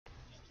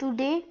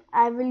Today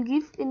I will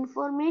give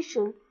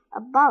information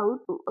about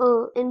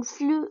a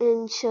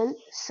influential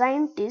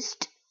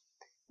scientist,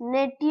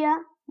 Nettie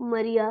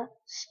Maria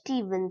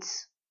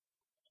Stevens.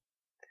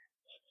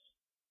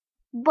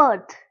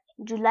 Birth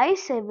July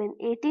 7,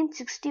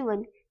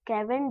 1861,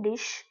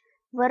 Cavendish,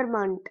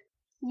 Vermont,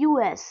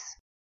 US.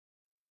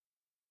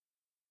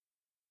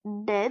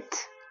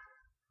 Death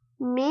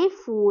May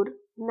 4,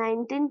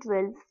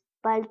 1912,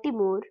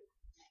 Baltimore,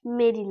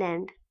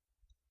 Maryland.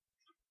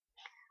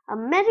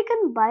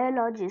 American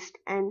biologist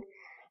and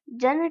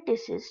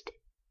geneticist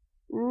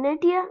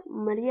Nettie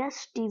Maria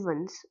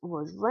Stevens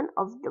was one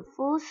of the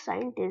first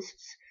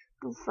scientists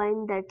to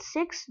find that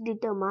sex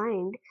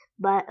determined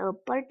by a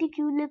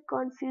particular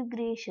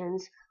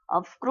configurations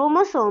of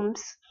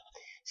chromosomes.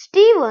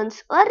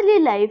 Stevens' early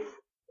life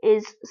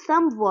is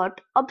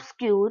somewhat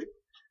obscure,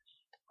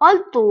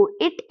 although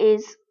it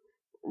is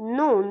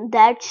known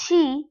that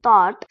she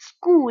taught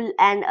school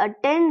and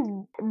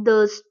attended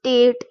the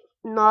state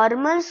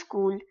normal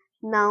school,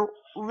 now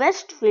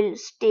Westfield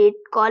State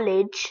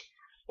College,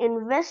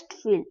 in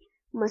Westfield,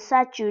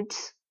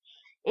 Massachusetts,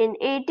 in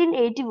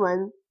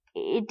 1881-83.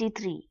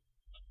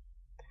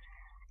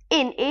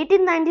 In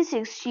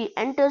 1896, she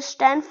entered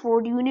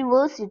Stanford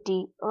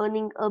University,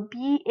 earning a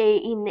B.A.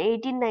 in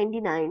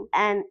 1899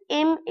 and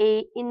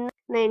M.A. in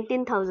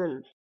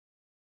 1900.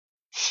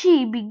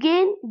 She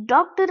began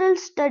doctoral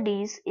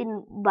studies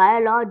in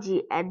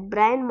biology at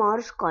Bryn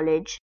Mawr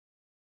College,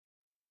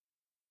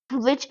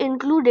 which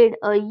included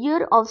a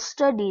year of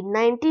study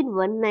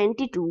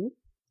 1901-92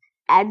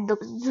 at the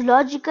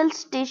Zoological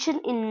Station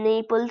in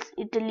Naples,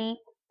 Italy,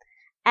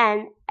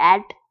 and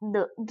at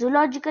the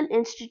Zoological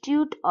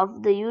Institute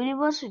of the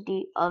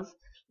University of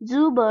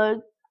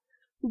Zuburg,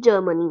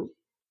 Germany.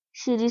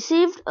 She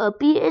received a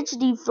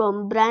PhD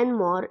from Bryn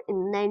Mawr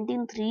in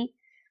 1903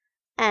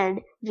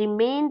 and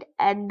remained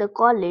at the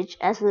college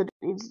as a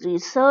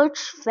research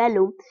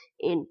fellow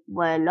in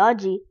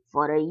biology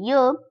for a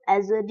year,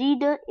 as a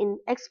reader in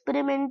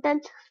experimental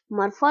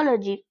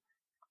morphology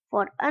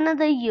for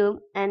another year,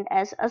 and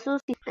as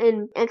associate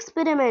in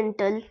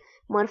experimental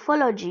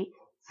morphology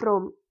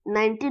from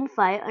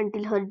 1905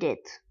 until her death.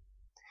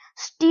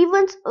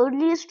 Stevens'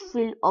 earliest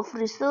field of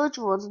research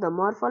was the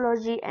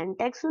morphology and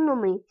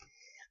taxonomy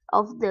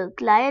of the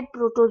clade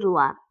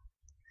protozoa.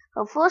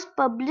 Her first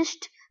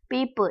published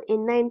paper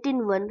in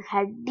 1901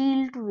 had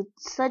dealt with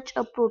such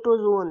a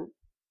protozoon.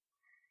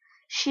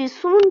 She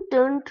soon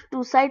turned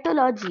to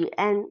cytology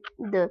and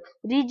the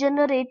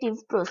regenerative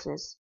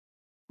process.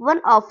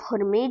 One of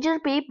her major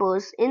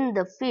papers in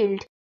the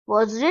field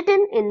was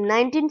written in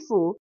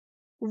 1904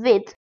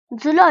 with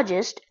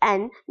zoologist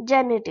and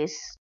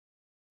geneticist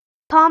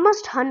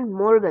Thomas Hunt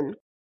Morgan,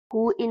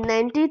 who in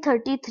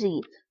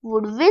 1933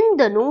 would win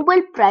the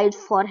Nobel Prize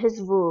for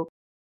his work.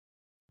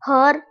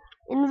 Her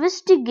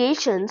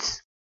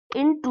investigations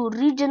into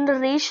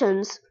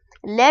regenerations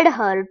led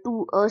her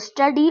to a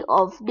study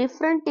of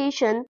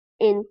differentiation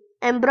in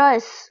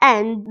embryos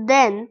and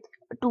then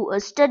to a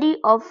study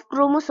of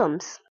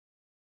chromosomes.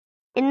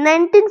 In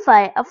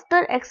 1905,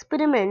 after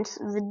experiments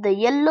with the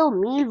yellow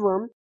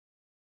mealworm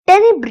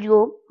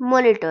Tenebrio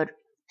monitor,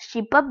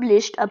 she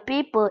published a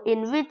paper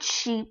in which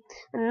she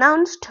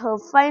announced her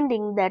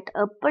finding that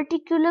a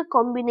particular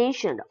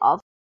combination of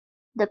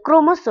the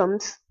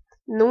chromosomes,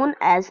 known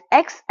as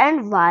X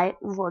and Y,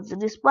 was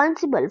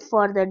responsible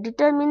for the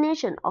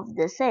determination of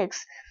the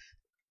sex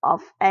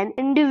of an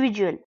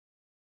individual.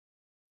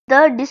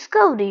 The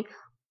discovery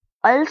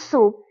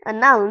also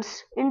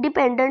announced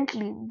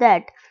independently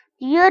that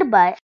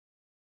hereby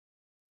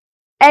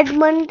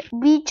Edmund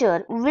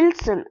Beecher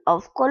Wilson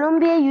of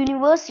Columbia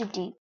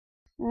University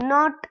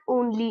not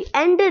only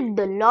ended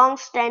the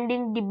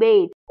long-standing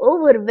debate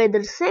over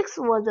whether sex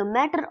was a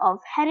matter of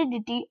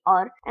heredity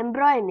or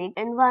embryonic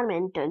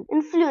environmental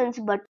influence,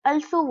 but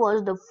also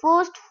was the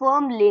first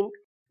firm link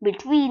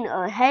between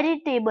a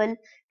heritable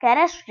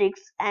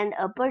characteristics and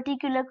a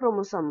particular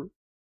chromosome.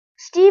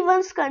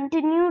 Stevens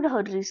continued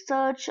her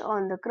research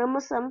on the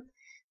chromosome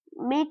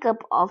makeup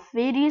of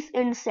various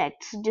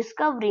insects,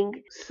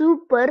 discovering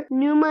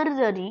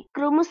supernumerary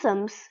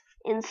chromosomes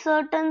in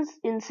certain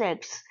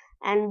insects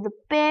and the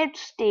paired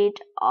state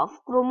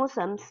of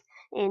chromosomes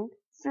in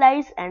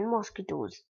flies and mosquitoes.